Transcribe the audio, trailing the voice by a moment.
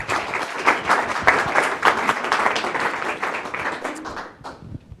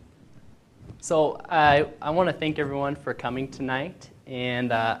So I want to thank everyone for coming tonight,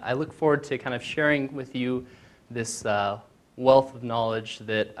 and I look forward to kind of sharing with you this wealth of knowledge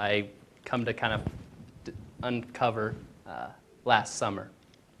that I come to kind of uncover last summer.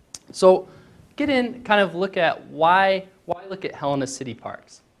 So get in, kind of look at why look at Helena City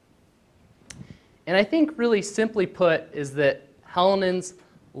Parks. And I think really simply put is that Helenans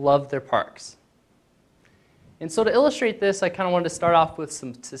love their parks. And so to illustrate this, I kind of wanted to start off with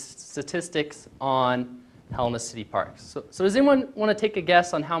some statistics on Helena City Parks. So does anyone want to take a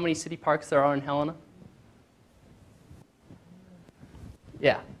guess on how many city parks there are in Helena?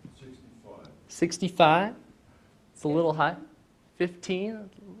 Yeah. 65. 65? It's a little high. 15?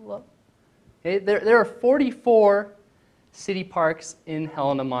 Okay, there are 44 city parks in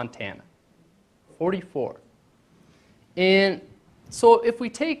Helena, Montana. 44. And so if we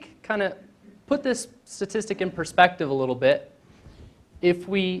put this statistic in perspective a little bit, if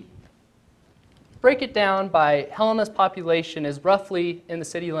we break it down by Helena's population is roughly in the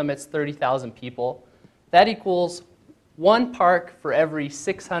city limits 30,000 people, that equals one park for every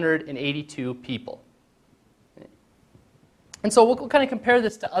 682 people. And so we'll kind of compare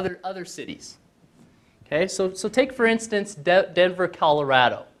this to other cities. Okay, so take for instance Denver,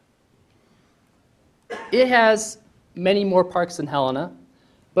 Colorado. It has many more parks than Helena,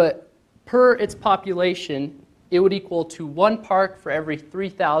 but per its population, it would equal to one park for every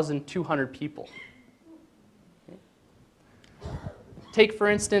 3,200 people. Okay. Take, for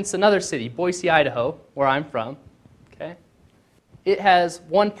instance, another city, Boise, Idaho, where I'm from. Okay. It has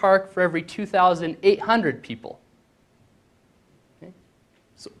one park for every 2,800 people. Okay.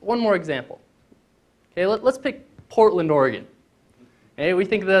 So one more example. Okay, let's pick Portland, Oregon. Okay, we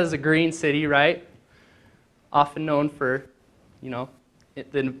think of that as a green city, right? Often known for,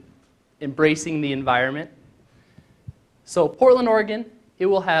 embracing the environment. So Portland, Oregon, it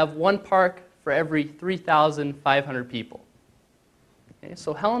will have one park for every 3,500 people. Okay,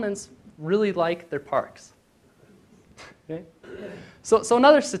 so Helenans really like their parks. Okay? So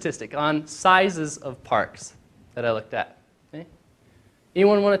another statistic on sizes of parks that I looked at. Okay?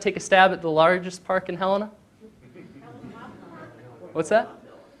 Anyone want to take a stab at the largest park in Helena? What's that?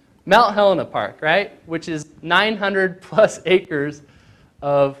 Mount Helena Park, right? Which is 900 plus acres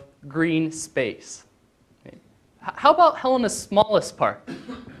of green space. Okay. How about Helena's smallest park?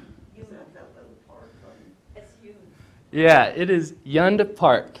 It's huge. Yeah, it is Yunda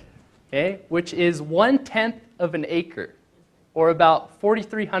Park, okay, which is 1/10 of an acre, or about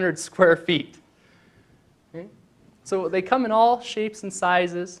 4,300 square feet. Okay. So they come in all shapes and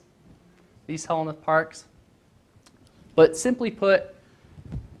sizes, these Helena parks. But simply put,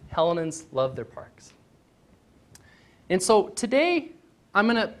 Helenans love their parks. And so today, I'm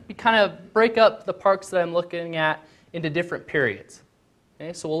going to kind of break up the parks that I'm looking at into different periods.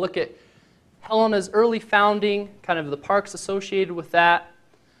 Okay, so we'll look at Helena's early founding, kind of the parks associated with that.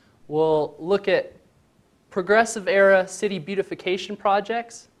 We'll look at progressive era city beautification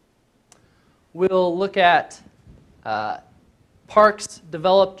projects. We'll look at parks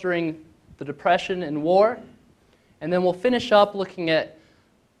developed during the Depression and war. And then we'll finish up looking at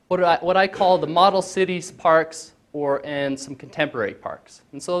what I call the model cities parks and some contemporary parks.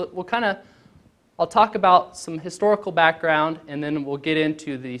 And so I'll talk about some historical background, and then we'll get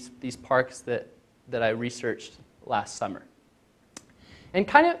into these parks that I researched last summer. And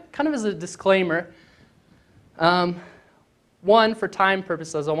kind of as a disclaimer, one, for time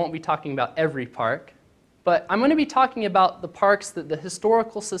purposes, I won't be talking about every park, but I'm going to be talking about the parks that the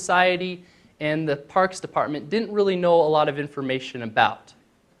Historical Society and the Parks Department didn't really know a lot of information about.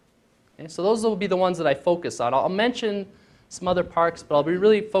 Okay, so those will be the ones that I focus on. I'll mention some other parks, but I'll be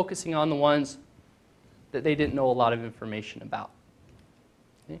really focusing on the ones that they didn't know a lot of information about.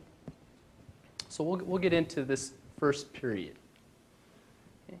 Okay? So we'll get into this first period.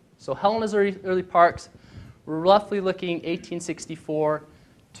 Okay? So Helena's early parks, we're roughly looking 1864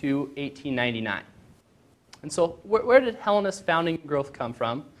 to 1899. And so where did Helena's founding and growth come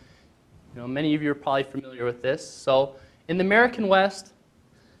from? Many of you are probably familiar with this. So in the American West,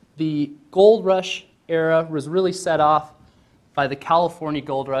 the gold rush era was really set off by the California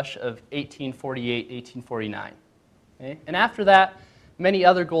gold rush of 1848, 1849. Okay? And after that, many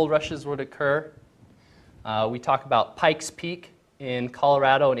other gold rushes would occur. We talk about Pikes Peak in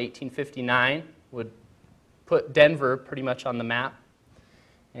Colorado in 1859, would put Denver pretty much on the map.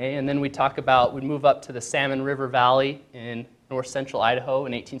 Okay? And then we'd move up to the Salmon River Valley in north central Idaho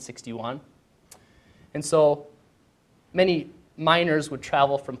in 1861. And so many miners would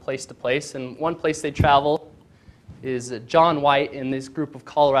travel from place to place, and one place they travel is John White and this group of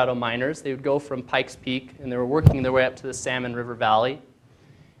Colorado miners. They would go from Pikes Peak, and they were working their way up to the Salmon River Valley.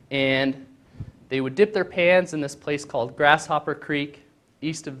 And They would dip their pans in this place called Grasshopper Creek,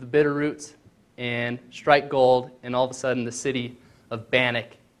 east of the Bitterroots, and strike gold, and all of a sudden the city of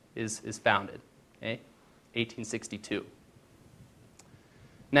Bannock is founded, okay? 1862.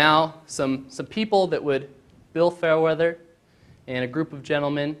 Now, some people that would, Bill Fairweather and a group of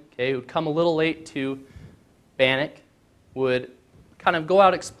gentlemen, okay, who would come a little late to Bannock, would kind of go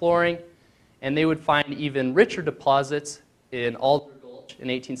out exploring, and they would find even richer deposits in Alder Gulch in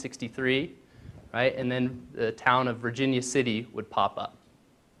 1863, right? And then the town of Virginia City would pop up.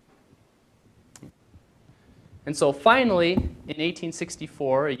 And so finally, in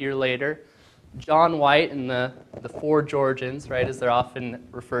 1864, a year later, John White and the four Georgians, right, as they're often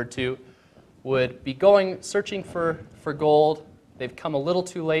referred to, would be going searching for gold. They've come a little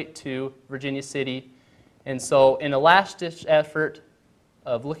too late to Virginia City. And so in a last-ditch effort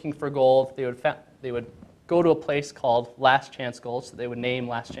of looking for gold, they would go to a place called Last Chance Gulch, that they would name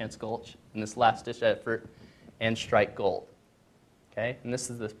Last Chance Gulch in this last-ditch effort, and strike gold. Okay? And this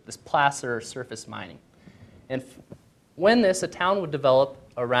is this placer surface mining. And when a town would develop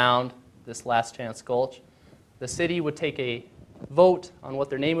around this Last Chance Gulch, the city would take a vote on what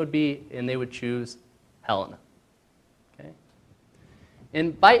their name would be, and they would choose Helena. Okay?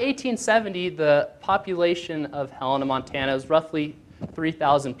 And by 1870, the population of Helena, Montana is roughly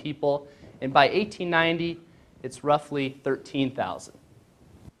 3,000 people, and by 1890, it's roughly 13,000.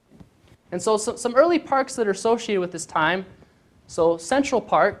 And so some early parks that are associated with this time, so Central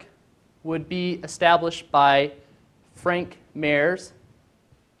Park would be established by Frank Mears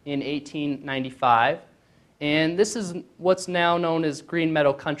in 1895, and this is what's now known as Green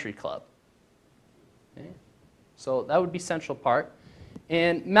Meadow Country Club. Okay? So that would be Central Park.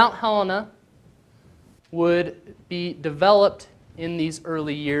 And Mount Helena would be developed in these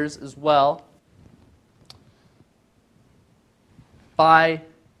early years as well by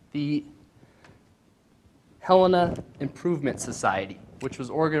the Helena Improvement Society, which was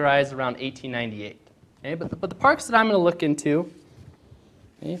organized around 1898. Okay? But the parks that I'm going to look into,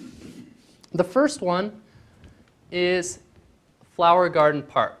 okay, the first one is Flower Garden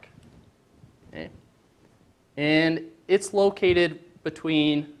Park. Okay? And it's located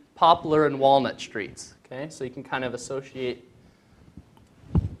between Poplar and Walnut Streets. Okay? So you can kind of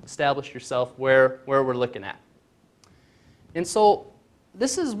establish yourself where we're looking at. And so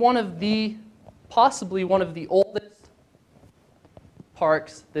this is possibly one of the oldest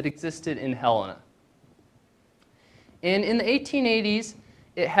parks that existed in Helena. And in the 1880s,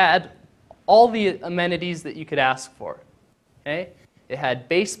 it had all the amenities that you could ask for. Okay? It had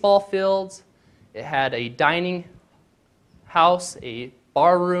baseball fields, it had a dining house, a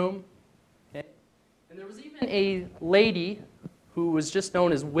bar room, okay? And there was even a lady who was just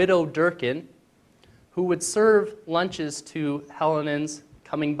known as Widow Durkin, who would serve lunches to Helenans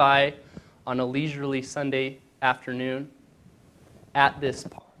coming by on a leisurely Sunday afternoon at this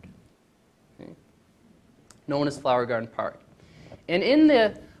park, okay? Known as Flower Garden Park. And in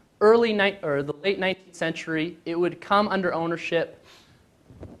the the late 19th century, it would come under ownership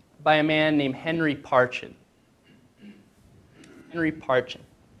by a man named Henry Parchin. Henry Parchin.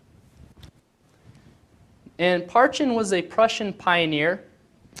 And Parchin was a Prussian pioneer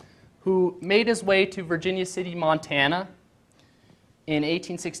who made his way to Virginia City, Montana in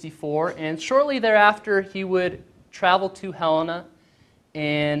 1864, and shortly thereafter he would travel to Helena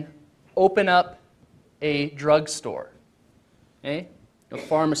and open up a drugstore, okay? A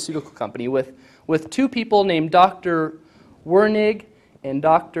pharmaceutical company with two people named Dr. Wernig and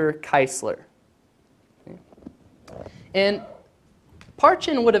Dr. Keisler. Okay? And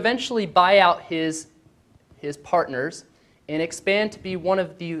Parchin would eventually buy out his partners and expand to be one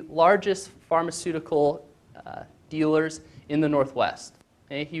of the largest pharmaceutical dealers in the Northwest.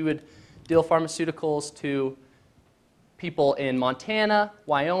 Okay? He would deal pharmaceuticals to people in Montana,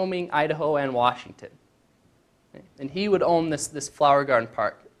 Wyoming, Idaho, and Washington. Okay? And he would own this Flower Garden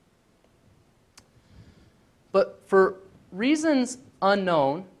Park. But for reasons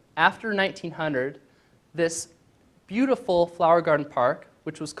unknown, after 1900, this beautiful Flower Garden Park,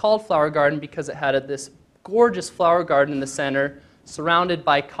 which was called Flower Garden because it had this gorgeous flower garden in the center surrounded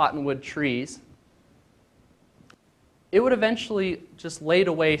by cottonwood trees, it would eventually just lay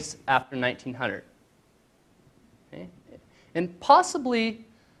to waste after 1900. Okay? And possibly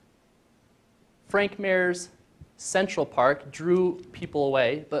Frank Mears' Central Park drew people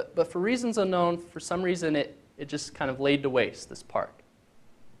away, but for reasons unknown, for some reason it just kind of laid to waste, this park.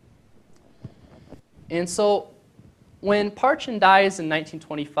 And so when Parchin dies in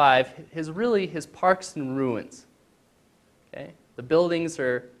 1925, his park's in ruins. Okay? The buildings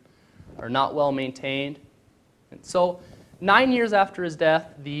are not well maintained. And so 9 years after his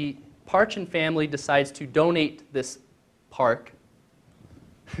death, the Parchin family decides to donate this park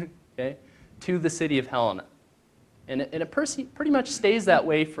okay, to the city of Helena. And it pretty much stays that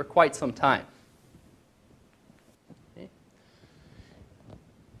way for quite some time. Okay.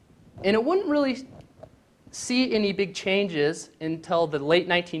 And it wouldn't really see any big changes until the late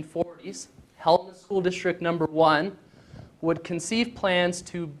 1940s. Helena School District Number 1 would conceive plans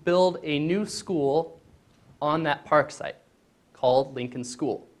to build a new school on that park site called Lincoln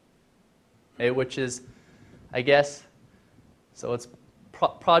School, okay, which is, I guess, so it's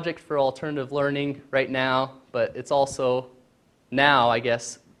Project for Alternative Learning right now, but it's also now, I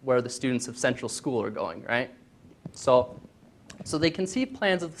guess, where the students of Central School are going, right? So they conceive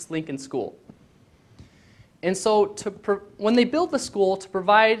plans of this Lincoln School. And so when they build the school, to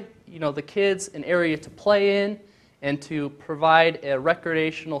provide the kids an area to play in and to provide a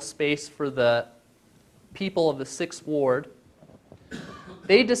recreational space for the people of the 6th Ward,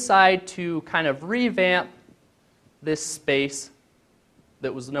 they decide to kind of revamp this space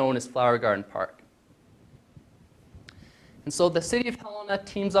that was known as Flower Garden Park. And so the city of Helena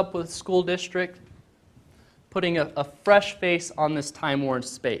teams up with the school district, putting a fresh face on this time-worn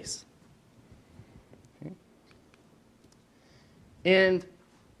space. Okay. And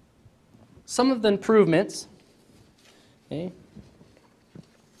some of the improvements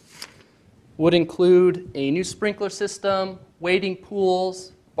would include a new sprinkler system, wading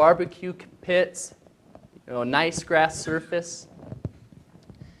pools, barbecue pits, a nice grass surface.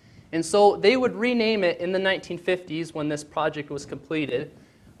 And so they would rename it in the 1950s, when this project was completed,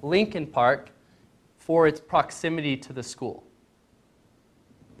 Lincoln Park, for its proximity to the school.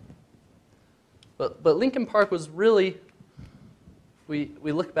 But Lincoln Park was really, we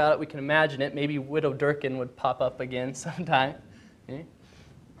look about it, we can imagine it. Maybe Widow Durkin would pop up again sometime. Okay?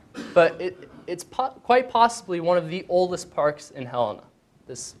 But it's quite possibly one of the oldest parks in Helena,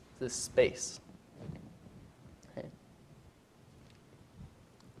 this space. Okay.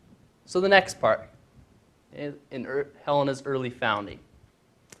 So the next park in Helena's early founding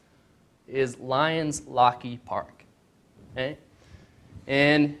is Lyons Lockey Park. Okay?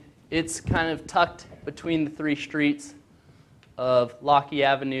 And it's kind of tucked between the 3 streets of Lockey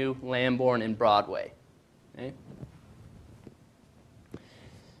Avenue, Lambourne, and Broadway. Okay?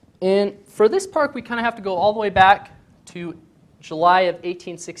 And for this park, we kind of have to go all the way back to July of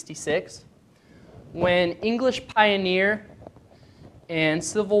 1866, when English pioneer and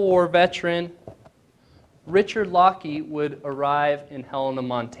Civil War veteran Richard Lockey would arrive in Helena,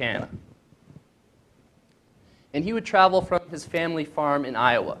 Montana. And he would travel from his family farm in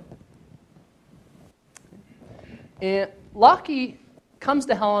Iowa. And Lockey comes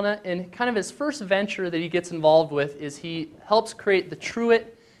to Helena, and kind of his first venture that he gets involved with is he helps create the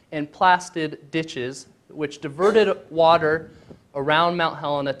Truett and Plastid ditches, which diverted water around Mount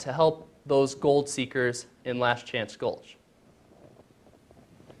Helena to help those gold seekers in Last Chance Gulch.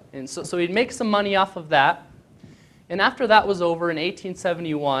 And so he'd make some money off of that. And after that was over in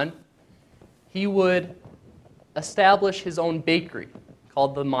 1871, he would establish his own bakery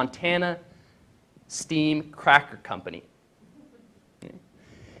called the Montana Steam Cracker Company.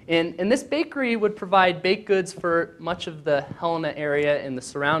 And this bakery would provide baked goods for much of the Helena area and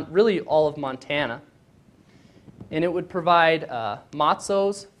really all of Montana. And it would provide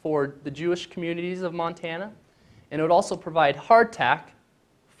matzos for the Jewish communities of Montana. And it would also provide hardtack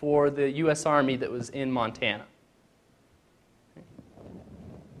for the U.S. Army that was in Montana.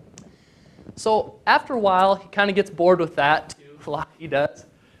 So after a while, he kind of gets bored with that, too, like he does.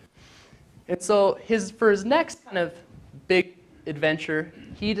 And so for his next kind of big adventure,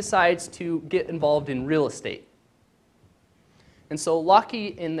 he decides to get involved in real estate. And so Lockey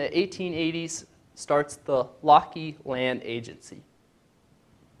in the 1880s starts the Lockey Land Agency.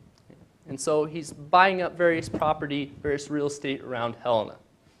 And so he's buying up various real estate around Helena.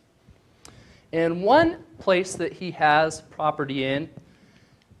 And one place that he has property in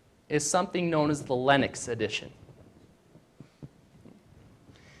is something known as the Lenox Addition.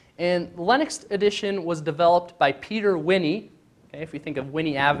 And the Lenox Addition was developed by Peter Winnie. Okay, if we think of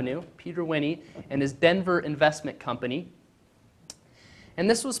Winnie Avenue, Peter Winnie and his Denver Investment Company. And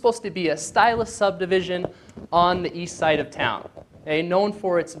this was supposed to be a stylish subdivision on the east side of town, okay, known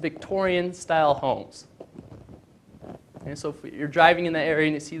for its Victorian-style homes. Okay, so if you're driving in that area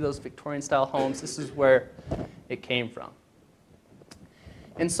and you see those Victorian-style homes, this is where it came from.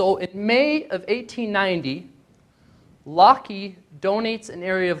 And so in May of 1890, Lockey donates an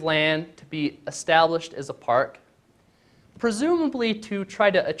area of land to be established as a park, presumably to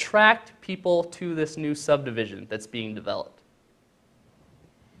try to attract people to this new subdivision that's being developed.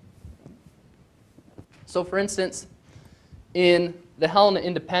 So for instance, in the Helena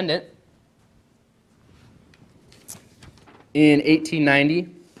Independent in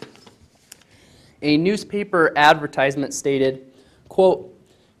 1890, a newspaper advertisement stated, quote,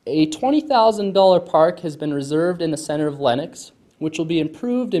 "A $20,000 park has been reserved in the center of Lenox, which will be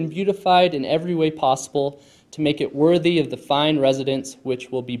improved and beautified in every way possible to make it worthy of the fine residence which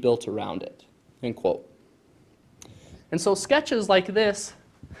will be built around it," end quote. And so sketches like this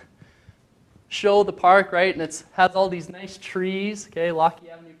show the park, right? And it has all these nice trees, okay? Lockheed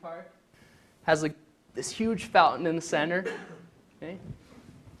Avenue Park has this huge fountain in the center, okay?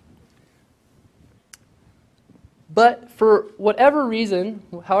 But for whatever reason,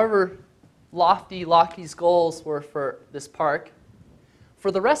 however lofty Lockheed's goals were for this park, for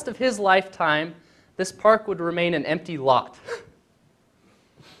the rest of his lifetime, this park would remain an empty lot.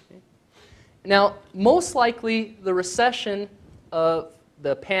 Now, most likely, the recession of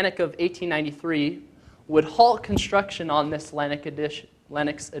the Panic of 1893 would halt construction on this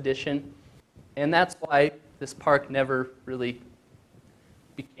Lenox addition, and that's why this park never really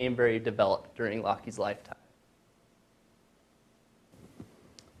became very developed during Lockheed's lifetime.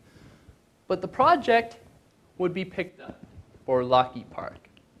 But the project would be picked up for Lockheed Park.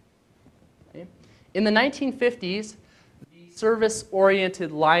 Okay? In the 1950s, the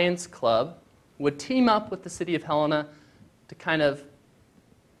service-oriented Lions Club would team up with the city of Helena to kind of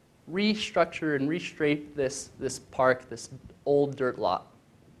restructure and restrape this park, this old dirt lot.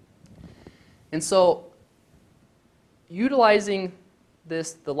 And so, utilizing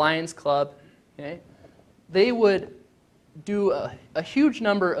the Lions Club, okay, they would do a huge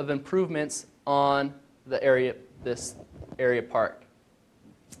number of improvements on this area park.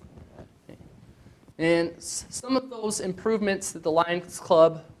 Okay. And some of those improvements that the Lions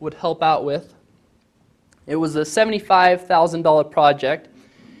Club would help out with, it was a $75,000 project,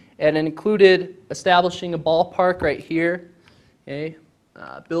 and it included establishing a ballpark right here, okay,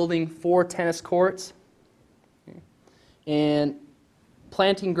 building 4 tennis courts, okay, and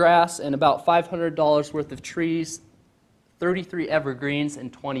planting grass and about $500 worth of trees, 33 evergreens,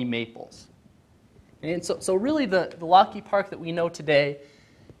 and 20 maples. And so really the Lockheed Park that we know today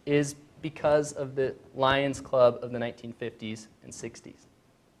is because of the Lions Club of the 1950s and 60s.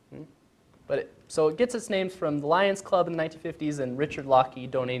 So it gets its names from the Lions Club in the 1950s and Richard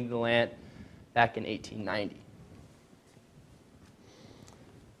Lockheed donating the land back in 1890.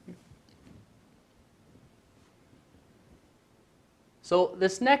 So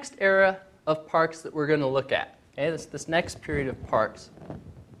this next era of parks that we're going to look at, okay, this next period of parks, are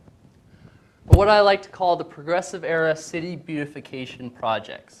what I like to call the Progressive Era City Beautification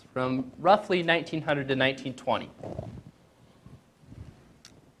Projects from roughly 1900 to 1920.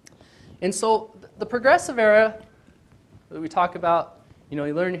 And so the Progressive Era that we talk about, you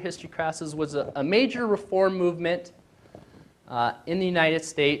learn your history classes, was a major reform movement in the United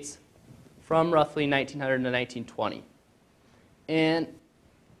States from roughly 1900 to 1920. And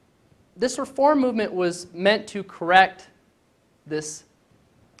this reform movement was meant to correct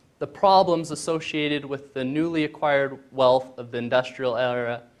the problems associated with the newly acquired wealth of the industrial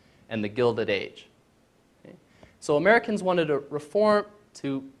era and the Gilded Age. Okay? So Americans wanted to reform,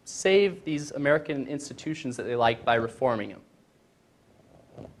 to save these American institutions that they liked by reforming them.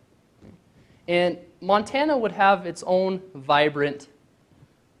 And Montana would have its own vibrant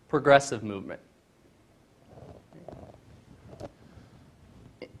progressive movement.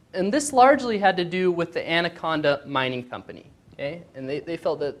 And this largely had to do with the Anaconda Mining Company. Okay? And they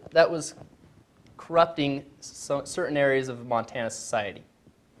felt that was corrupting certain areas of Montana society.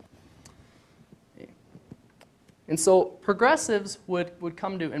 And so progressives would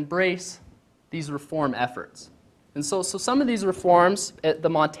come to embrace these reform efforts. And so some of these reforms at the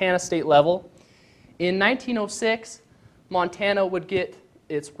Montana state level, in 1906, Montana would get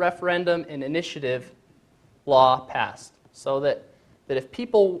its referendum and initiative law passed, so that if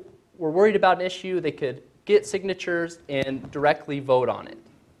people were worried about an issue, they could get signatures and directly vote on it.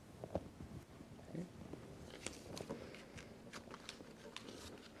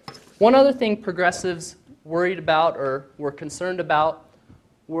 One other thing progressives worried about or were concerned about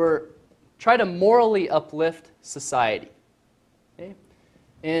were try to morally uplift society. Okay?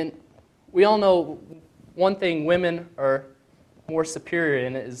 And we all know one thing women are more superior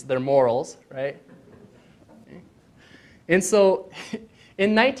in is their morals, right? Okay? And so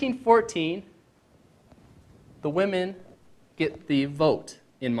in 1914, the women get the vote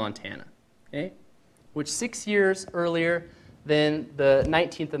in Montana, okay? Which 6 years earlier than the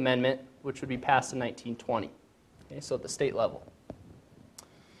 19th Amendment, which would be passed in 1920, okay, so at the state level.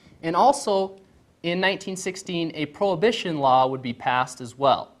 And also, in 1916, a prohibition law would be passed as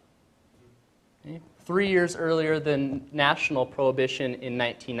well. Okay? 3 years earlier than national prohibition in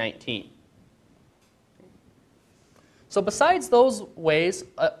 1919. So besides those ways,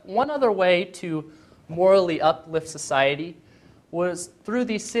 one other way to morally uplift society was through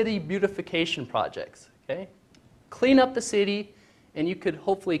these city beautification projects. Okay? Clean up the city, and you could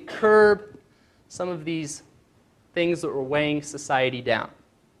hopefully curb some of these things that were weighing society down.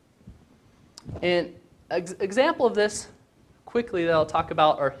 An example of this, quickly, that I'll talk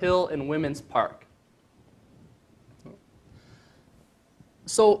about are Hill and Women's Park.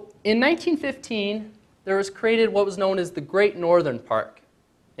 So in 1915, there was created what was known as the Great Northern Park.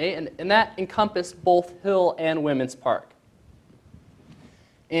 Okay? And that encompassed both Hill and Women's Park.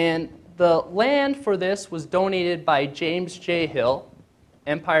 And the land for this was donated by James J. Hill,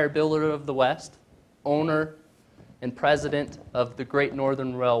 Empire Builder of the West, owner and president of the Great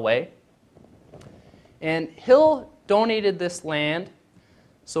Northern Railway. And Hill donated this land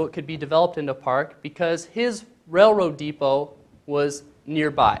so it could be developed into a park because his railroad depot was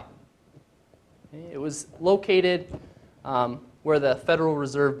nearby. It was located where the Federal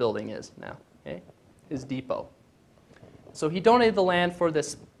Reserve Building is now, his depot. So he donated the land for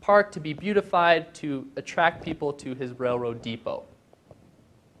this park to be beautified to attract people to his railroad depot.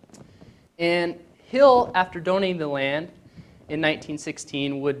 And Hill, after donating the land in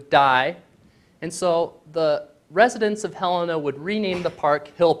 1916, would die, and so the residents of Helena would rename the park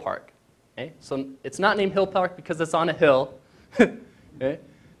Hill Park. Okay? So it's not named Hill Park because it's on a hill. Okay?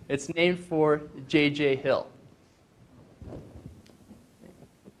 It's named for J.J. Hill.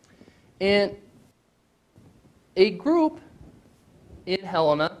 And a group in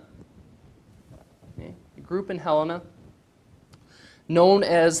Helena, known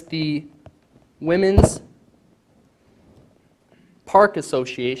as the Women's Park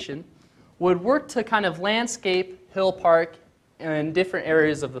Association, would work to kind of landscape Hill Park and different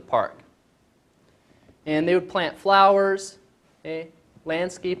areas of the park. And they would plant flowers,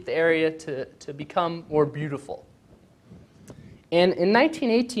 landscape the area to become more beautiful. And in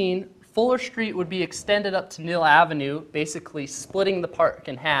 1918, Fuller Street would be extended up to Neal Avenue, basically splitting the park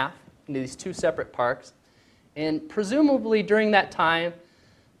in half into these two separate parks. And presumably during that time,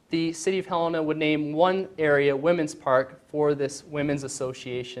 the city of Helena would name one area Women's Park for this women's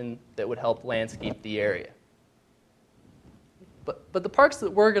association that would help landscape the area. But the parks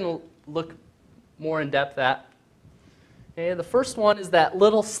that we're going to look more in depth at, the first one is that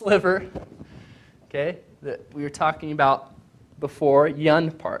little sliver, that we were talking about before,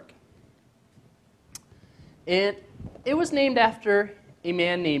 Yund Park. And it was named after a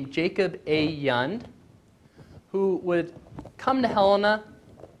man named Jacob A. Yund, who would come to Helena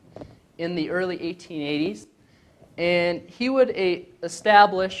in the early 1880s, and he would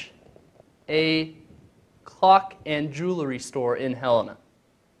establish a clock and jewelry store in Helena,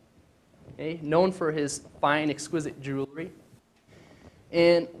 known for his fine, exquisite jewelry.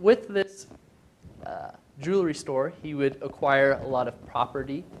 And with this jewelry store, he would acquire a lot of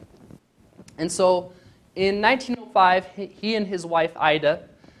property. And so in 1905, he and his wife, Ida,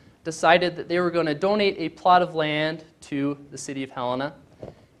 decided that they were going to donate a plot of land to the city of Helena,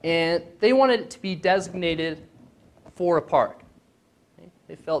 and they wanted it to be designated for a park.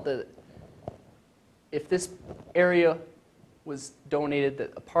 They felt that if this area was donated,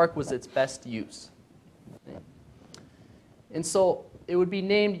 that a park was its best use. And so it would be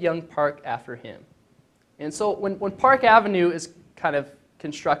named Yund Park after him. And so when Park Avenue is kind of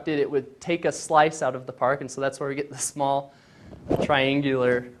constructed, it would take a slice out of the park, and so that's where we get the small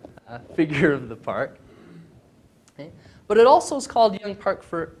triangular figure of the park. But it also is called Yund Park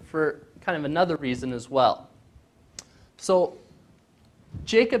for kind of another reason as well. So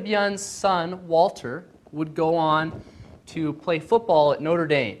Jacob Yund's son, Walter, would go on to play football at Notre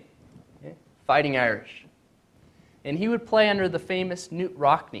Dame, Fighting Irish. And he would play under the famous Knute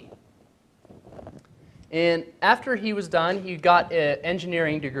Rockne. And after he was done, he got an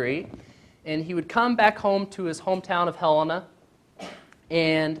engineering degree, and he would come back home to his hometown of Helena,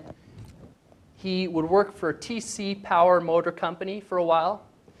 and he would work for TC Power Motor Company for a while.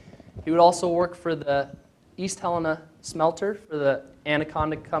 He would also work for the East Helena Smelter for the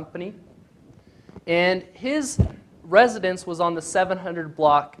Anaconda Company. And his residence was on the 700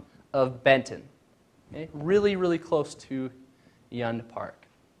 block of Benton, really, really close to Yund Park.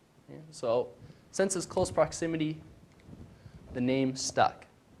 So since its close proximity, the name stuck.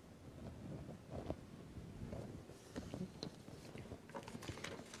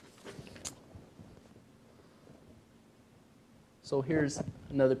 So here's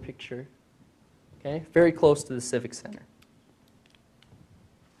another picture, very close to the Civic Center.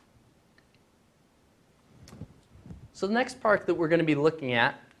 So the next park that we're going to be looking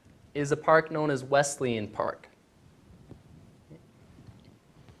at is a park known as Wesleyan Park.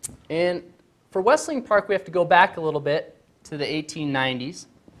 And for Wesleyan Park, we have to go back a little bit to the 1890s.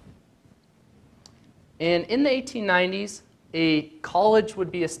 And in the 1890s, a college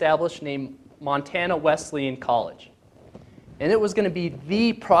would be established named Montana Wesleyan College. And it was going to be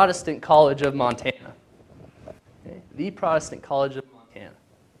the Protestant College of Montana. Okay? The Protestant College of Montana.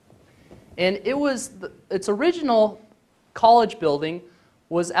 And its original college building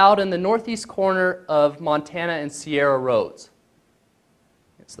was out in the northeast corner of Montana and Sierra Roads.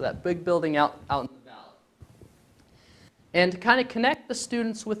 So that big building out in the valley. And to kind of connect the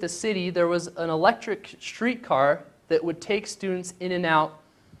students with the city, there was an electric streetcar that would take students in and out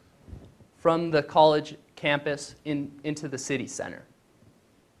from the college campus into the city center.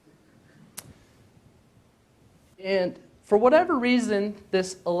 And for whatever reason,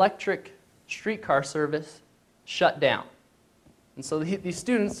 this electric streetcar service shut down. And so these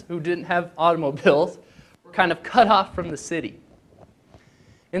students who didn't have automobiles were kind of cut off from the city.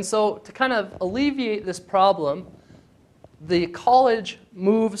 And so to kind of alleviate this problem, the college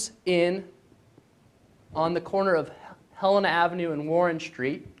moves in on the corner of Helena Avenue and Warren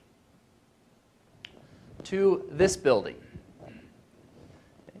Street to this building.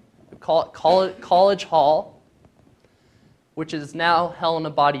 We call it College Hall, which is now Helena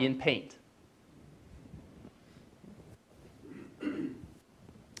Body and Paint.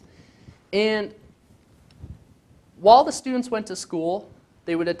 And while the students went to school,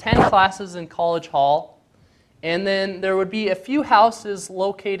 they would attend classes in College Hall, and then there would be a few houses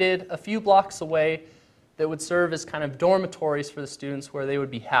located a few blocks away that would serve as kind of dormitories for the students where they would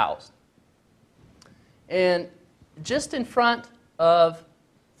be housed. And just in front of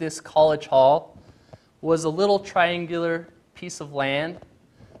this College Hall was a little triangular piece of land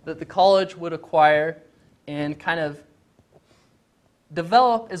that the college would acquire and kind of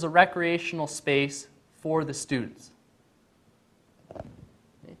develop as a recreational space for the students.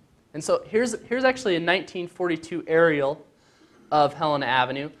 And so here's actually a 1942 aerial of Helena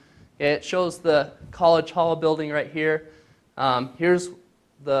Avenue. It shows the College Hall building right here. Here's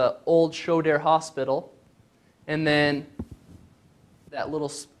the old Shodair Hospital. And then that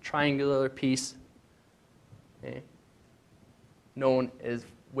little triangular piece known as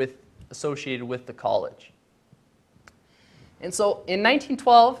associated with the college. And so in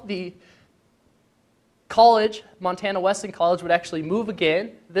 1912, the college, Montana Wesleyan College, would actually move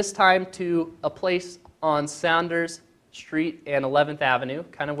again, this time to a place on Saunders Street and 11th Avenue,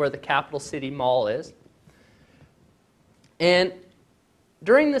 kind of where the Capital City Mall is. And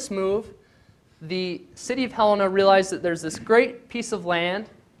during this move, the city of Helena realized that there's this great piece of land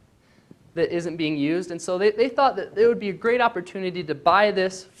that isn't being used, and so they thought that it would be a great opportunity to buy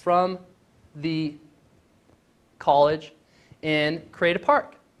this from the college and create a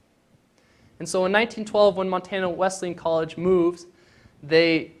park. And so in 1912, when Montana Wesleyan College moves,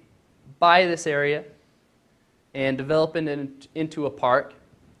 they buy this area and develop it into a park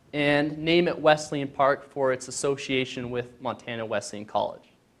and name it Wesleyan Park for its association with Montana Wesleyan College.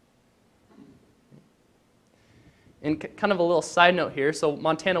 And kind of a little side note here, so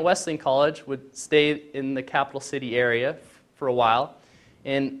Montana Wesleyan College would stay in the capital city area for a while.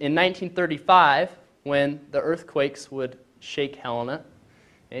 And in 1935, when the earthquakes would shake Helena,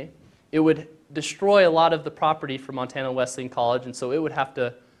 it would destroy a lot of the property for Montana Wesleyan College, and so it would have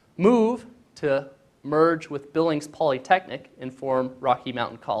to move to merge with Billings Polytechnic and form Rocky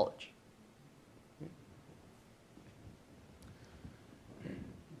Mountain College.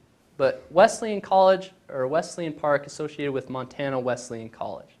 But Wesleyan College, or Wesleyan Park, associated with Montana Wesleyan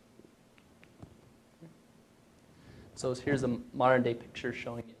College. So here's a modern day picture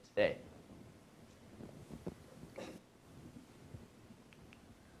showing it today.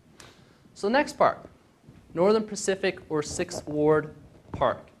 So next park, Northern Pacific or 6th Ward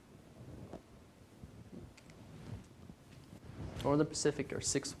Park. Northern Pacific or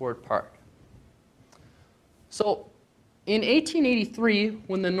 6th Ward Park. So in 1883,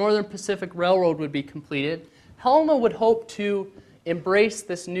 when the Northern Pacific Railroad would be completed, Helena would hope to embrace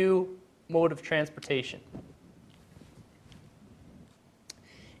this new mode of transportation.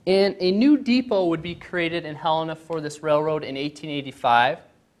 And a new depot would be created in Helena for this railroad in 1885.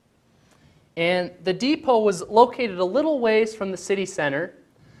 And the depot was located a little ways from the city center,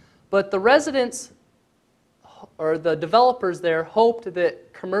 but the residents or the developers there hoped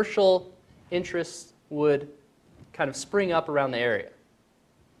that commercial interests would kind of spring up around the area.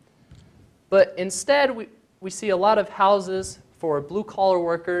 But instead, we see a lot of houses for blue-collar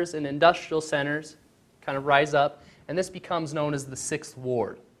workers and industrial centers kind of rise up, and this becomes known as the 6th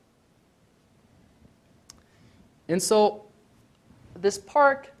Ward. And so this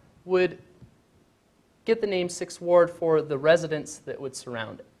park would get the name 6th Ward for the residents that would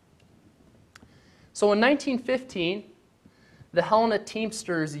surround it. So in 1915, the Helena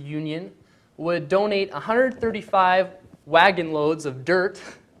Teamsters Union would donate 135 wagon loads of dirt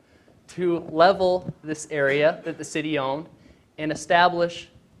to level this area that the city owned and establish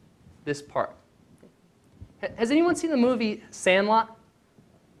this park. Has anyone seen the movie Sandlot?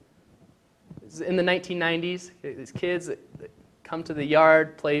 In the 1990s, these kids that come to the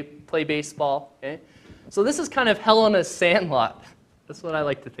yard, play baseball. Okay? So this is kind of Helena's Sandlot. That's what I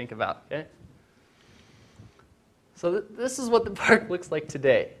like to think about. Okay? So this is what the park looks like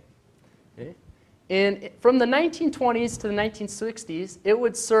today. Okay? And from the 1920s to the 1960s, it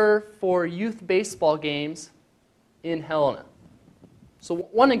would serve for youth baseball games in Helena. So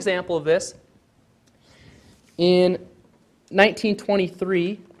one example of this, in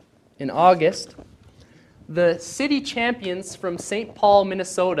 1923, in August, the city champions from St. Paul,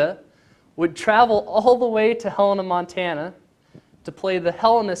 Minnesota, would travel all the way to Helena, Montana, to play the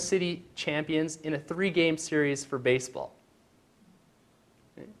Helena City champions in a 3-game series for baseball.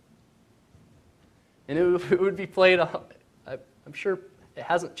 Okay? And it would be played, I'm sure it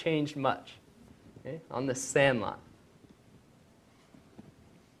hasn't changed much, okay, on this sandlot.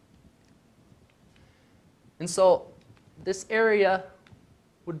 And so this area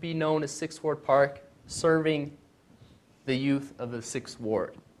would be known as 6th Ward Park, serving the youth of the 6th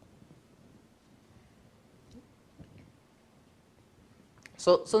Ward.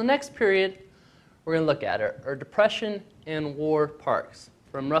 So the next period we're going to look at are Depression and War parks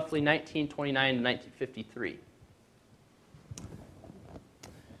from roughly 1929 to 1953.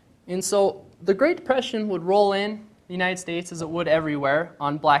 And so the Great Depression would roll in the United States, as it would everywhere,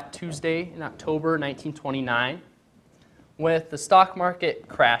 on Black Tuesday in October 1929, with the stock market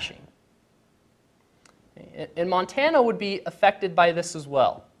crashing. And Montana would be affected by this as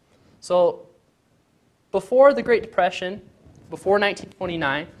well. So before the Great Depression, before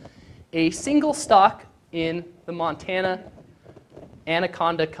 1929, a single stock in the Montana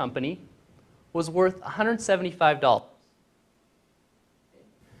Anaconda Company was worth $175.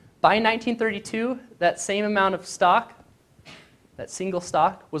 By 1932, that same amount of stock, that single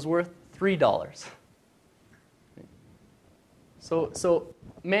stock, was worth $3. So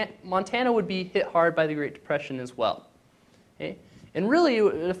Montana would be hit hard by the Great Depression as well. Okay? And really, it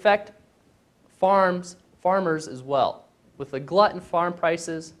would affect farmers as well, with the glut in farm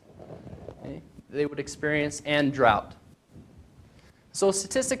prices, okay, they would experience, and drought. So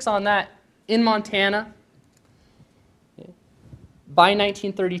statistics on that, in Montana, okay, by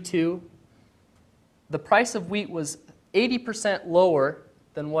 1932, the price of wheat was 80% lower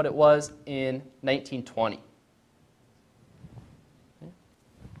than what it was in 1920. Okay.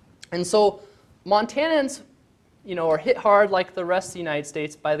 And so Montanans, are hit hard like the rest of the United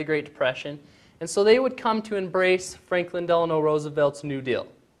States by the Great Depression. And so they would come to embrace Franklin Delano Roosevelt's New Deal.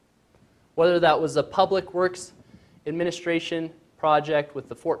 Whether that was a public works administration project with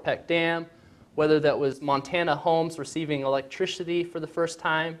the Fort Peck Dam, whether that was Montana homes receiving electricity for the first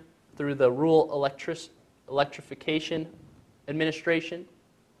time through the Rural Electrification Administration.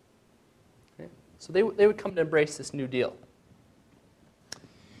 Okay? So they would come to embrace this New Deal.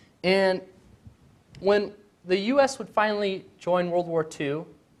 And when the U.S. would finally join World War II,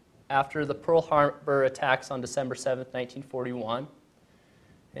 after the Pearl Harbor attacks on December 7th, 1941.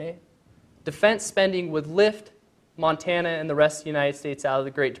 Okay? Defense spending would lift Montana and the rest of the United States out of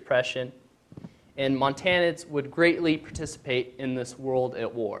the Great Depression, and Montanans would greatly participate in this world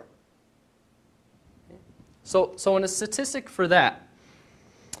at war. Okay? So in a statistic for that,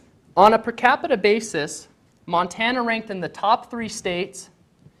 on a per capita basis, Montana ranked in the top 3 states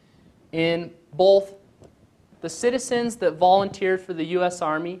in both the citizens that volunteered for the U.S.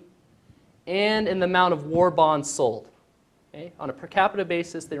 Army and in the amount of war bonds sold. Okay? On a per capita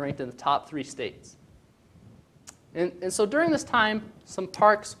basis, they ranked in the top 3 states. And so during this time, some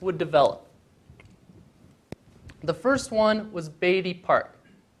parks would develop. The first one was Beatty Park.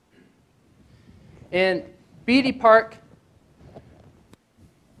 And Beatty Park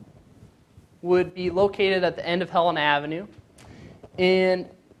would be located at the end of Helena Avenue. And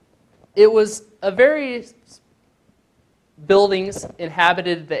it was a various buildings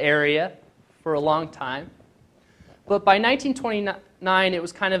inhabited the area for a long time. But by 1929, it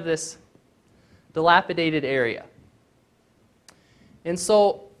was kind of this dilapidated area. And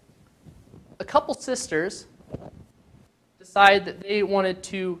so a couple sisters decided that they wanted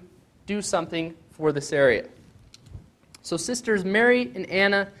to do something for this area. So sisters Mary and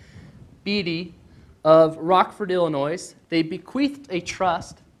Anna Beatty of Rockford, Illinois, they bequeathed a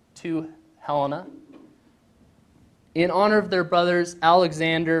trust to Helena in honor of their brothers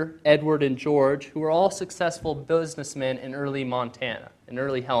Alexander, Edward, and George, who were all successful businessmen in early Montana, in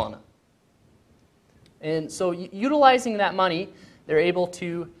early Helena. And so utilizing that money, they're able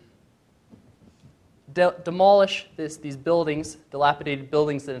to demolish these buildings, dilapidated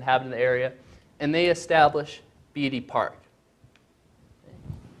buildings that inhabit the area, and they establish Beatty Park.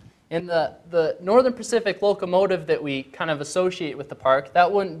 And the Northern Pacific locomotive that we kind of associate with the park,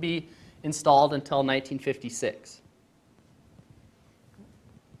 that wouldn't be installed until 1956.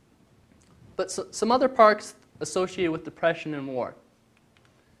 But some other parks associated with Depression and War.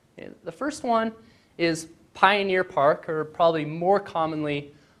 And the first one is Pioneer Park, or probably more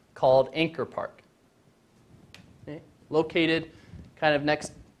commonly called Anchor Park. Okay? Located kind of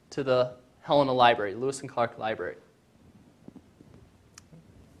next to the Helena Library, Lewis and Clark Library.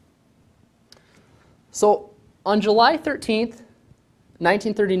 So on July 13th,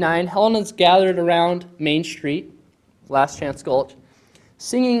 1939, Helena's gathered around Main Street, Last Chance Gulch,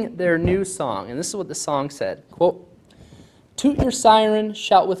 singing their new song. And this is what the song said, quote, "Toot your siren,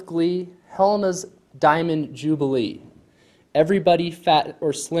 shout with glee, Helena's Diamond Jubilee. Everybody fat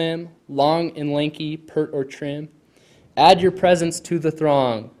or slim, long and lanky, pert or trim, add your presence to the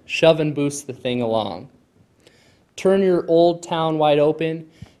throng, shove and boost the thing along. Turn your old town wide open,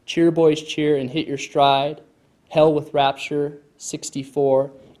 cheer boys cheer and hit your stride, hell with rapture,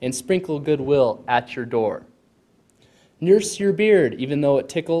 64, and sprinkle goodwill at your door. Nurse your beard even though it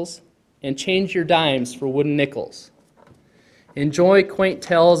tickles, and change your dimes for wooden nickels. Enjoy quaint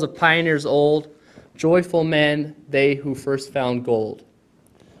tales of pioneers old, joyful men they who first found gold.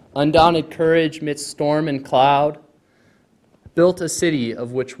 Undaunted courage midst storm and cloud, built a city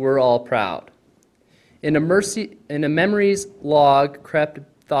of which we're all proud. In a memory's log crept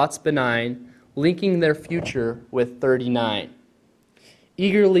thoughts benign, linking their future with 39.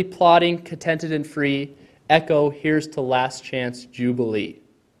 Eagerly plotting, contented and free, echo, here's to Last Chance Jubilee."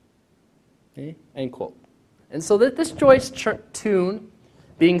 Okay? End quote. And so this joyous tune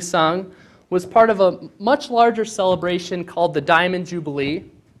being sung was part of a much larger celebration called the Diamond Jubilee,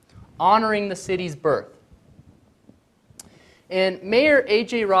 honoring the city's birth. And Mayor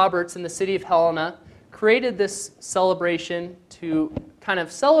A.J. Roberts in the city of Helena created this celebration to kind of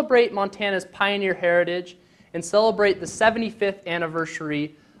celebrate Montana's pioneer heritage and celebrate the 75th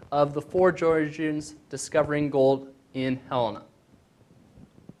anniversary of the four Georgians discovering gold in Helena.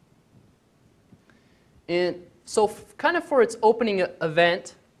 And so kind of for its opening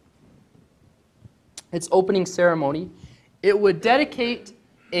event, its opening ceremony, it would dedicate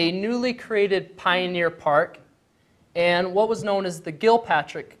a newly created pioneer park and what was known as the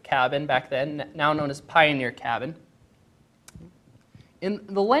Gilpatrick Cabin back then, now known as Pioneer Cabin. And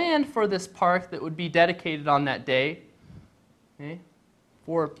the land for this park that would be dedicated on that day, okay,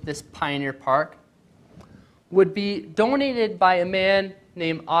 for this Pioneer Park, would be donated by a man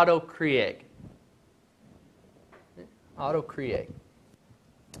named Otto Krieg. Otto Krieg.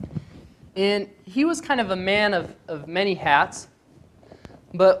 And he was kind of a man of many hats,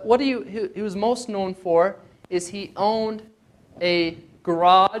 but what he was most known for is he owned a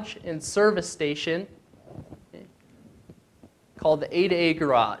garage and service station called the A2A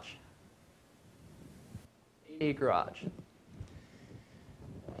Garage. A Garage.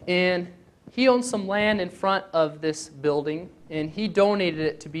 And he owned some land in front of this building, and he donated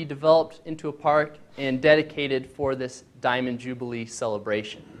it to be developed into a park and dedicated for this Diamond Jubilee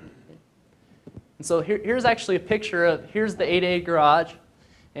celebration. And so here's actually a picture of, here's the 8A garage,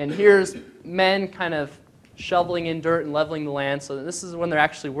 and here's men kind of shoveling in dirt and leveling the land. So this is when they're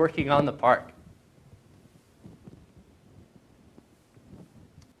actually working on the park.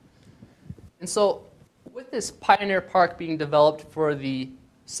 And so with this Pioneer Park being developed for the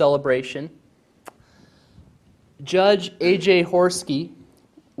celebration, Judge A.J. Horsky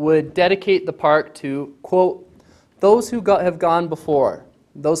would dedicate the park to, quote, "Those who have gone before,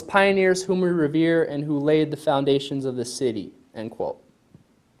 those pioneers whom we revere and who laid the foundations of the city," end quote.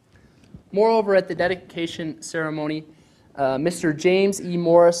 Moreover, at the dedication ceremony, Mr. James E.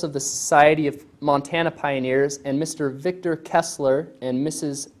 Morris of the Society of Montana Pioneers and Mr. Victor Kessler and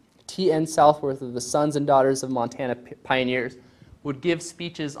Mrs. T.N. Southworth of the Sons and Daughters of Montana Pioneers would give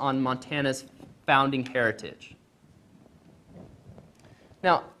speeches on Montana's founding heritage.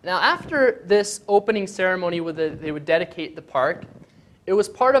 Now after this opening ceremony where they would dedicate the park, it was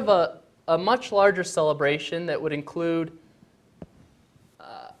part of a much larger celebration that would include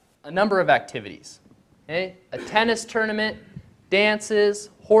a number of activities. Okay? A tennis tournament, dances,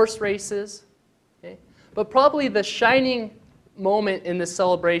 horse races. Okay? But probably the shining moment in this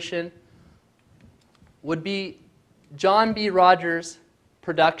celebration would be John B. Rogers'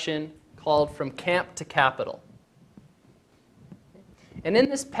 production called From Camp to Capital. And in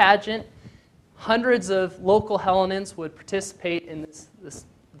this pageant, hundreds of local Hellenans would participate in this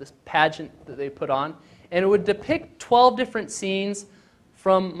pageant that they put on, and it would depict 12 different scenes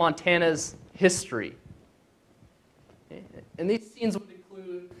from Montana's history. And these scenes would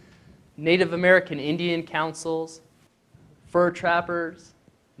include Native American Indian councils, fur trappers,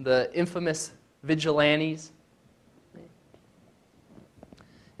 the infamous vigilantes.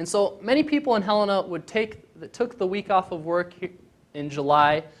 And so many people in Helena took the week off of work in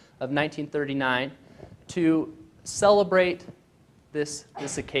July of 1939 to celebrate this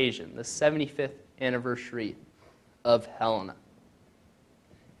occasion, the 75th anniversary of Helena.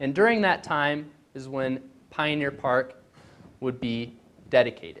 And during that time is when Pioneer Park would be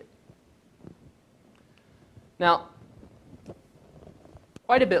dedicated. Now,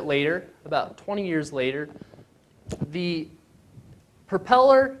 quite a bit later, about 20 years later, the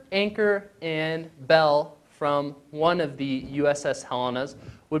propeller, anchor, and bell from one of the USS Helenas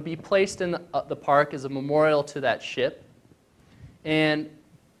would be placed in the park as a memorial to that ship. And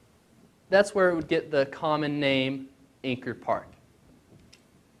that's where it would get the common name Anchor Park.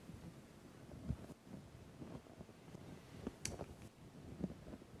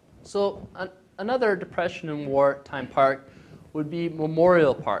 So another Depression and wartime park would be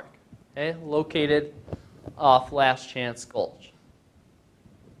Memorial Park, okay, located off Last Chance Gulch.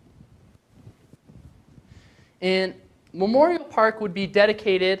 And Memorial Park would be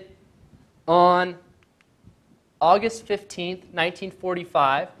dedicated on August 15th,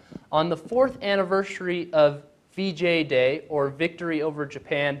 1945, on the 4th anniversary of VJ Day, or Victory over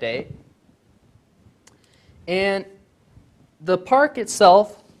Japan Day. And the park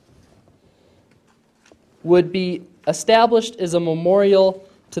itself would be established as a memorial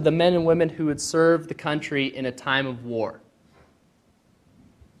to the men and women who had served the country in a time of war.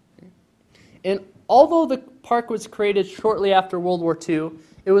 And although the park was created shortly after World War II,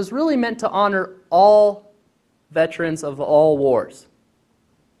 it was really meant to honor all veterans of all wars.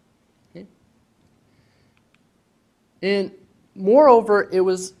 And moreover, it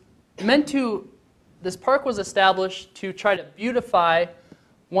was meant to, this park was established to try to beautify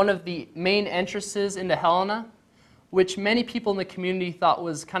one of the main entrances into Helena, which many people in the community thought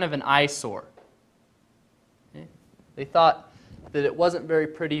was kind of an eyesore. Okay? They thought that it wasn't very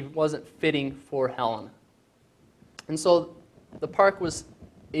pretty, wasn't fitting for Helena. And so the park was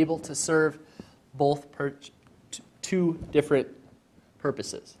able to serve both two different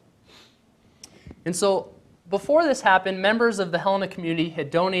purposes. And so before this happened, members of the Helena community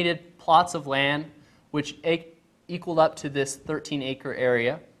had donated plots of land which equaled up to this 13-acre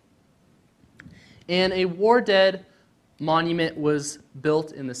area. And a war dead monument was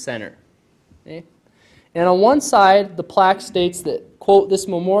built in the center. Okay? And on one side, the plaque states that, quote, "This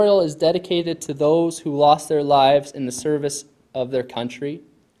memorial is dedicated to those who lost their lives in the service of their country,"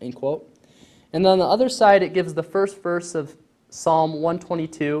 end quote. And on the other side, it gives the first verse of Psalm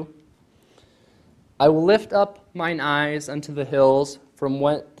 122, "I will lift up mine eyes unto the hills, from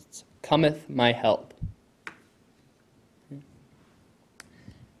whence cometh my help."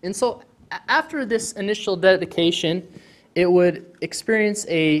 And so after this initial dedication, it would experience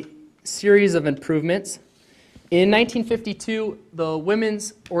a series of improvements. In 1952, the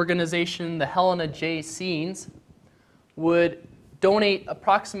women's organization, the Helena J. Scenes, would donate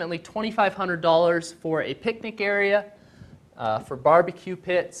approximately $2,500 for a picnic area, for barbecue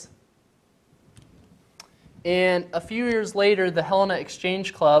pits. And a few years later, the Helena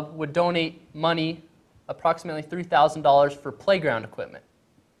Exchange Club would donate money, approximately $3,000, for playground equipment.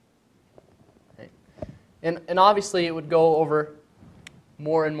 Okay. And obviously, it would go over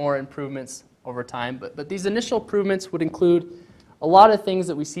more and more improvements over time. But these initial improvements would include a lot of things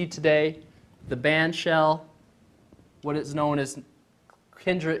that we see today: the band shell, what is known as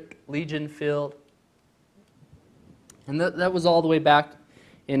Kendrick Legion Field. And that was all the way back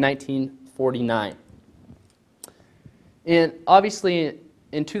in 1949. And obviously,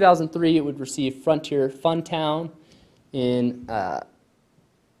 in 2003, it would receive Frontier Funtown. In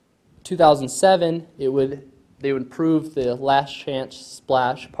 2007, they would improve the Last Chance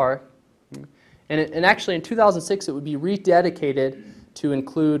Splash Park. And actually, in 2006, it would be rededicated to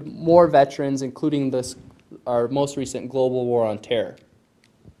include more veterans, including our most recent Global War on Terror,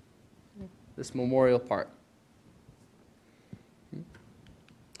 this Memorial Park.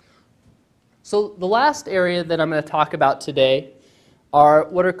 So the last area that I'm going to talk about today are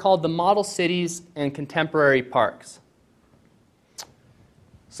what are called the model cities and contemporary parks.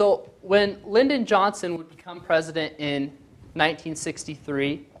 So when Lyndon Johnson would become president in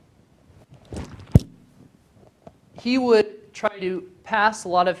 1963, he would try to pass a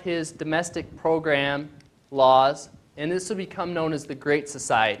lot of his domestic program laws and this would become known as the Great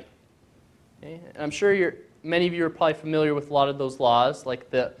Society. Okay? And I'm sure many of you are probably familiar with a lot of those laws,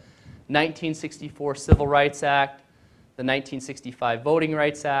 like the 1964 Civil Rights Act, the 1965 Voting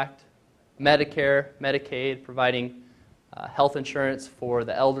Rights Act, Medicare, Medicaid, providing health insurance for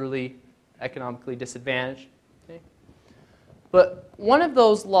the elderly, economically disadvantaged. Okay? But one of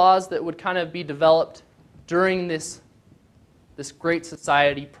those laws that would kind of be developed during this Great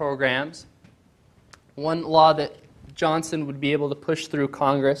Society programs, one law that Johnson would be able to push through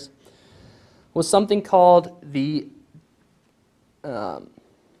Congress, was something called the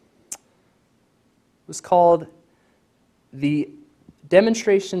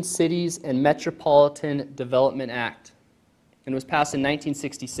Demonstration Cities and Metropolitan Development Act, and was passed in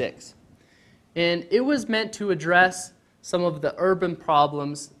 1966. And it was meant to address some of the urban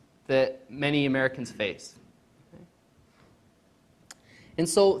problems that many Americans face. And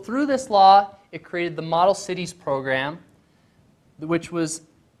so through this law, it created the Model Cities program, which was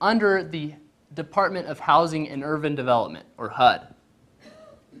under the Department of Housing and Urban Development, or HUD.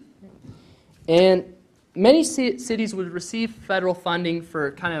 And many cities would receive federal funding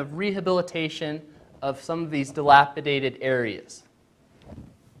for kind of rehabilitation of some of these dilapidated areas.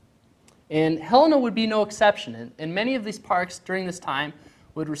 And Helena would be no exception. And many of these parks during this time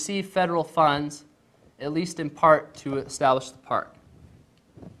would receive federal funds, at least in part, to establish the park.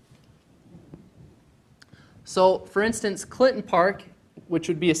 So, for instance, Clinton Park, which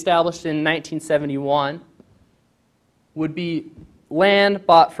would be established in 1971, would be land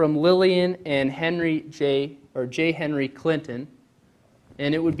bought from Lillian and J. Henry Clinton,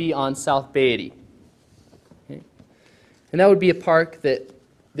 and it would be on South Beatty. Okay? And that would be a park that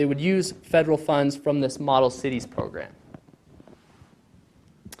they would use federal funds from this Model Cities program.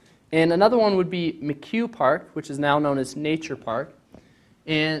 And another one would be McHugh Park, which is now known as Nature Park.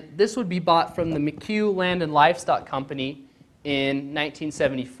 And this would be bought from the McHugh Land and Livestock Company in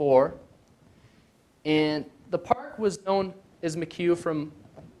 1974. And the park was known as McHugh from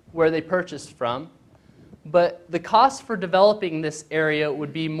where they purchased from. But the cost for developing this area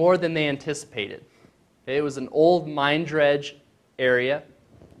would be more than they anticipated. It was an old mine dredge area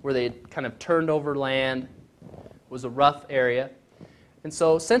where they had kind of turned over land. It was a rough area. And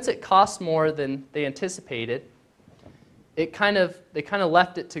so since it cost more than they anticipated, they kind of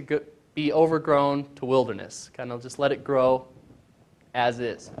left it to be overgrown to wilderness, kind of just let it grow as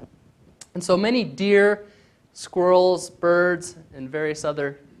is. And so many deer, squirrels, birds, and various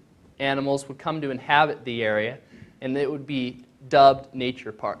other animals would come to inhabit the area, and it would be dubbed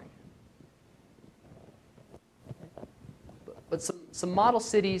Nature Park. But some model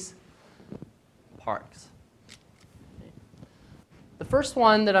cities parks. The first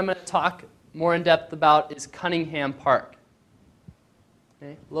one that I'm going to talk more in depth about is Cunningham Park,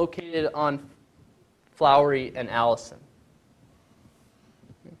 okay, located on Flowery and Allison.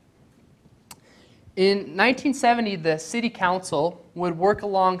 In 1970, the City Council would work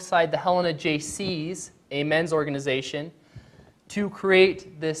alongside the Helena JCs, a men's organization, to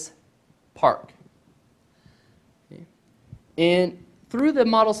create this park. Okay. And through the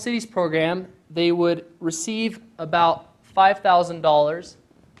Model Cities program, they would receive about $5,000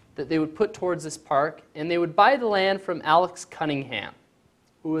 that they would put towards this park, and they would buy the land from Alex Cunningham,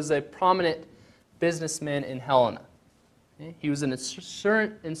 who was a prominent businessman in Helena. Okay. He was an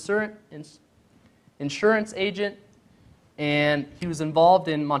insurance agent, and he was involved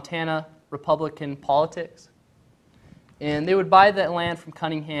in Montana Republican politics. And they would buy that land from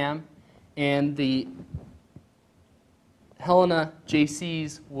Cunningham, and the Helena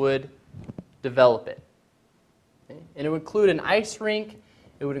JCs would develop it. Okay? And it would include an ice rink,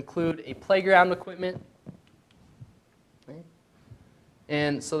 it would include a playground equipment, okay?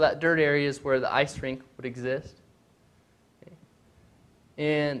 And so that dirt area is where the ice rink would exist. Okay?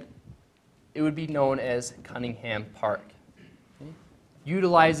 And it would be known as Cunningham Park, okay?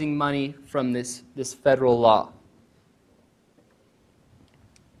 Utilizing money from this federal law.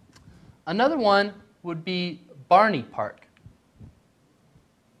 Another one would be Barney Park.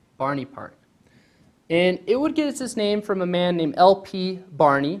 Barney Park. And it would get its name from a man named L.P.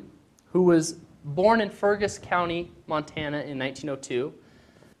 Barney, who was born in Fergus County, Montana in 1902.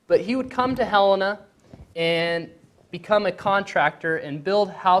 But he would come to Helena and become a contractor and build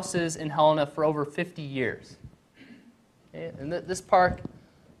houses in Helena for over 50 years. Okay? And this park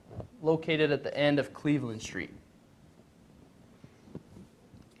located at the end of Cleveland Street.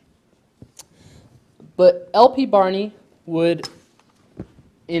 But L.P. Barney would,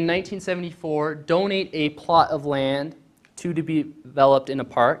 in 1974, donate a plot of land to be developed in a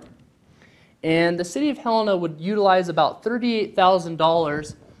park. And the city of Helena would utilize about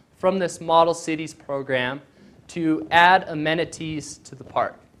 $38,000 from this Model Cities program to add amenities to the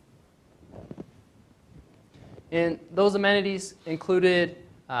park. And those amenities included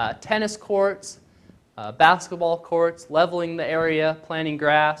tennis courts, basketball courts, leveling the area, planting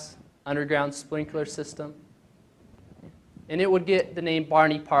grass, underground sprinkler system. And it would get the name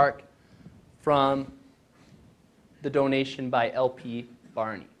Barney Park from the donation by L.P.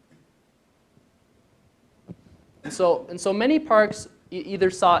 Barney. And so many parks either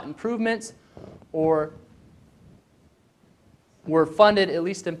saw improvements or were funded, at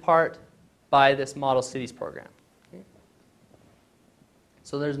least in part, by this Model Cities program. Okay.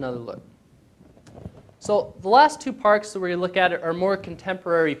 So there's another look. So the last two parks that we're going to look at are more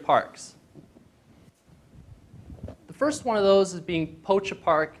contemporary parks. The first one of those is being Pocha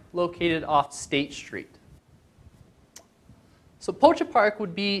Park, located off State Street. So Pocha Park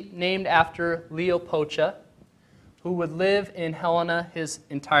would be named after Leo Pocha, who would live in Helena his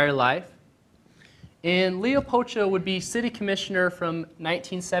entire life. And Leo Pocha would be city commissioner from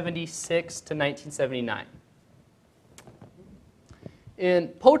 1976 to 1979. And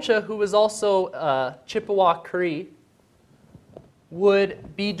Pocha, who was also Chippewa Cree,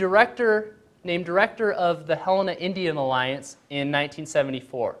 would be named director of the Helena Indian Alliance in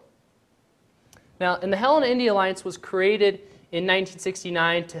 1974. Now, and the Helena Indian Alliance was created in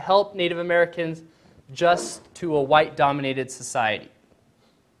 1969 to help Native Americans adjust to a white-dominated society.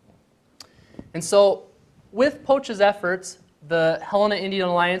 And so, with Pocha's efforts, the Helena Indian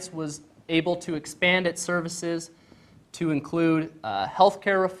Alliance was able to expand its services to include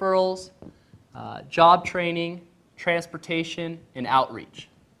healthcare referrals, job training, transportation, and outreach.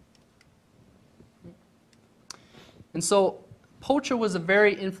 And so, Pocha was a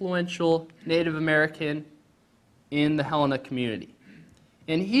very influential Native American in the Helena community.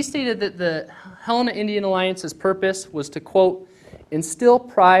 And he stated that the Helena Indian Alliance's purpose was to, quote, instill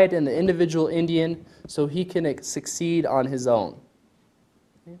pride in the individual Indian so he can succeed on his own,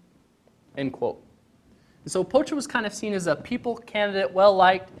 end quote. And so Pocha was kind of seen as a people candidate,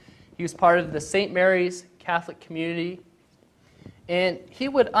 well-liked. He was part of the St. Mary's Catholic community. And he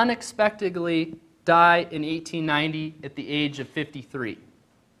would unexpectedly die in 1890 at the age of 53.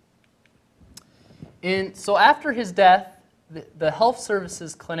 And so after his death, the health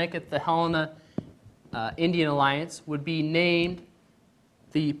services clinic at the Helena Indian Alliance would be named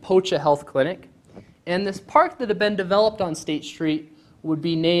the Pocha Health Clinic. And this park that had been developed on State Street would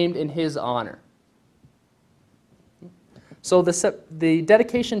be named in his honor. So the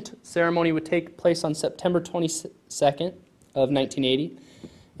dedication ceremony would take place on September 22nd of 1980.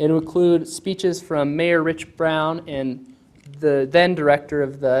 It would include speeches from Mayor Rich Brown and the then director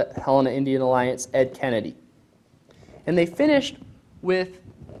of the Helena Indian Alliance, Ed Kennedy. And they finished with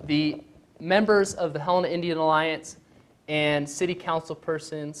the members of the Helena Indian Alliance and city council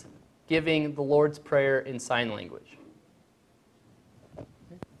persons giving the Lord's Prayer in sign language.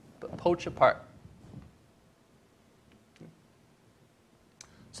 But Pocha Park.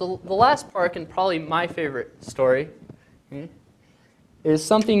 So the last park, and probably my favorite story, is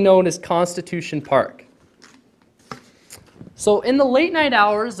something known as Constitution Park. So in the late night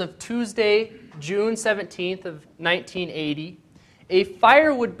hours of Tuesday, June 17th of 1980, a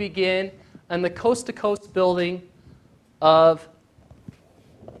fire would begin on the coast-to-coast building of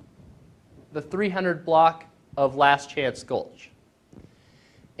the 300 block of Last Chance Gulch.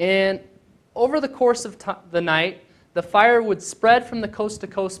 And over the course of the night, the fire would spread from the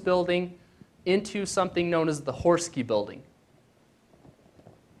coast-to-coast building into something known as the Horsky Building.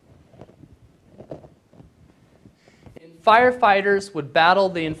 And firefighters would battle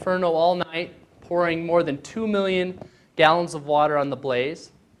the inferno all night, pouring more than 2 million gallons of water on the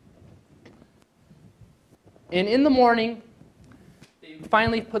blaze. And in the morning, they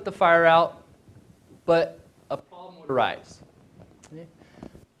finally put the fire out, but a problem would arise.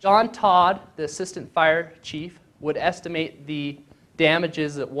 John Todd, the assistant fire chief, would estimate the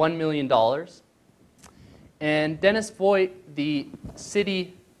damages at $1 million. And Dennis Voigt, the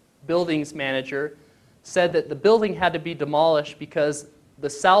city buildings manager, said that the building had to be demolished because the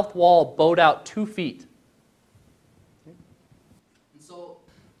south wall bowed out 2 feet. And so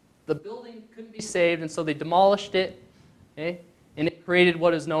the building couldn't be saved, and so they demolished it, and it created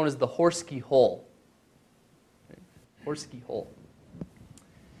what is known as the Horsky Hole. Horsky Hole.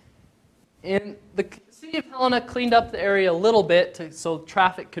 And the city of Helena cleaned up the area a little bit so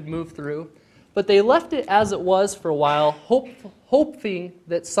traffic could move through, but they left it as it was for a while, hoping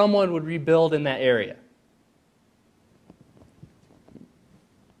that someone would rebuild in that area.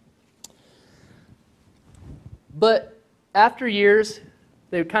 But after years,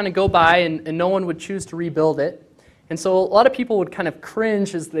 they would kind of go by and no one would choose to rebuild it. And so a lot of people would kind of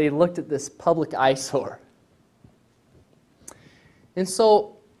cringe as they looked at this public eyesore. And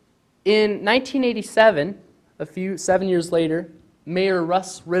so in 1987, 7 years later, Mayor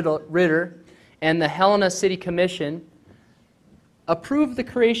Russ Ritter and the Helena City Commission approved the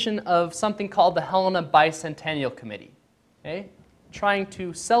creation of something called the Helena Bicentennial Committee, okay, trying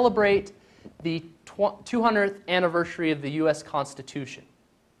to celebrate the 200th anniversary of the U.S. Constitution.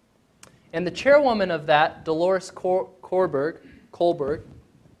 And the chairwoman of that, Dolores Kohlberg,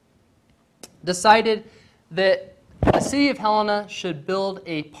 decided that the city of Helena should build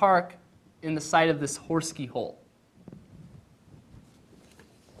a park in the site of this Horsky Hole.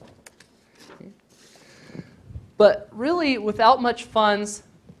 But really, without much funds,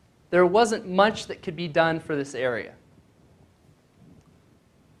 there wasn't much that could be done for this area.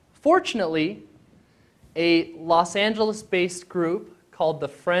 Fortunately, a Los Angeles-based group called the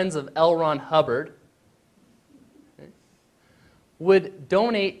Friends of L. Ron Hubbard would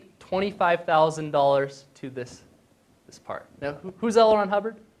donate $25,000 to this park. Now, who's L. Ron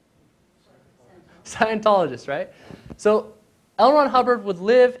Hubbard? Scientologist, right? So L. Ron Hubbard would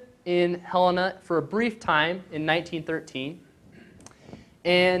live in Helena for a brief time in 1913.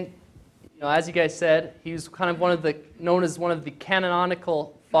 And as you guys said, he was kind of known as one of the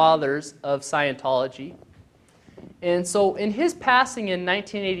canonical fathers of Scientology. And so in his passing in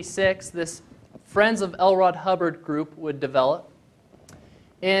 1986, this Friends of L. Ron Hubbard group would develop.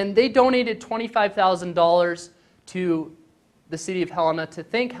 And they donated $25,000 to the city of Helena to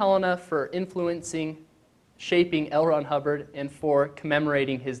thank Helena for shaping L. Ron Hubbard and for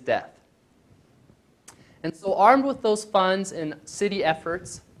commemorating his death. And so armed with those funds and city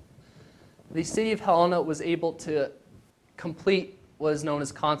efforts, the city of Helena was able to complete what is known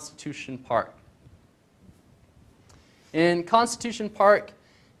as Constitution Park. And Constitution Park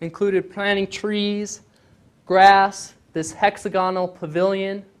included planting trees, grass, this hexagonal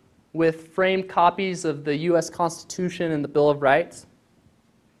pavilion with framed copies of the U.S. Constitution and the Bill of Rights.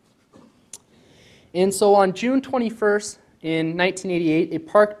 And so on June 21st in 1988, a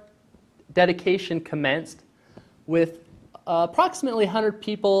park dedication commenced with approximately 100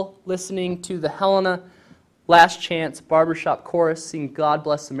 people listening to the Helena Last Chance Barbershop Chorus sing God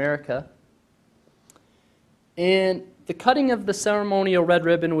Bless America. And the cutting of the ceremonial red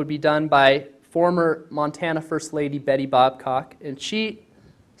ribbon would be done by former Montana First Lady Betty Babcock, and she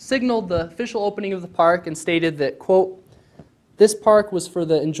signaled the official opening of the park and stated that, quote, "This park was for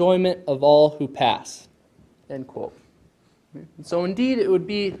the enjoyment of all who pass," end quote. And so indeed it would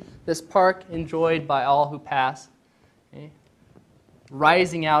be this park enjoyed by all who pass, okay,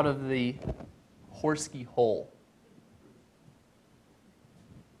 rising out of the Horsky Hole.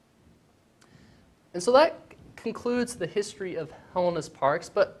 And so that concludes the history of Helena's parks,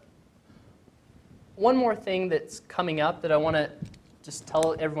 but one more thing that's coming up that I want to just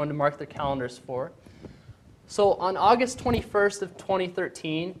tell everyone to mark their calendars for. So on August 21st of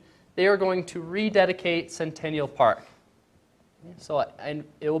 2013, they are going to rededicate Centennial Park. So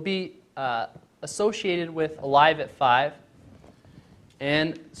it will be associated with Alive at 5.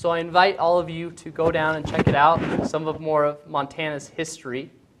 And so I invite all of you to go down and check it out, some of more of Montana's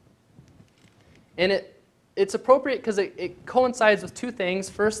history. And it's appropriate because it coincides with two things.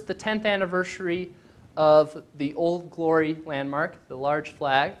 First, the 10th anniversary of the Old Glory landmark, the large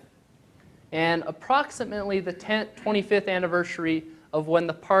flag, and approximately the 25th anniversary of when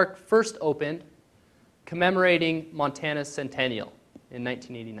the park first opened, commemorating Montana's centennial in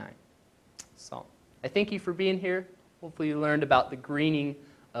 1989. So I thank you for being here. Hopefully you learned about the greening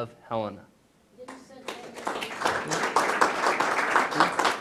of Helena.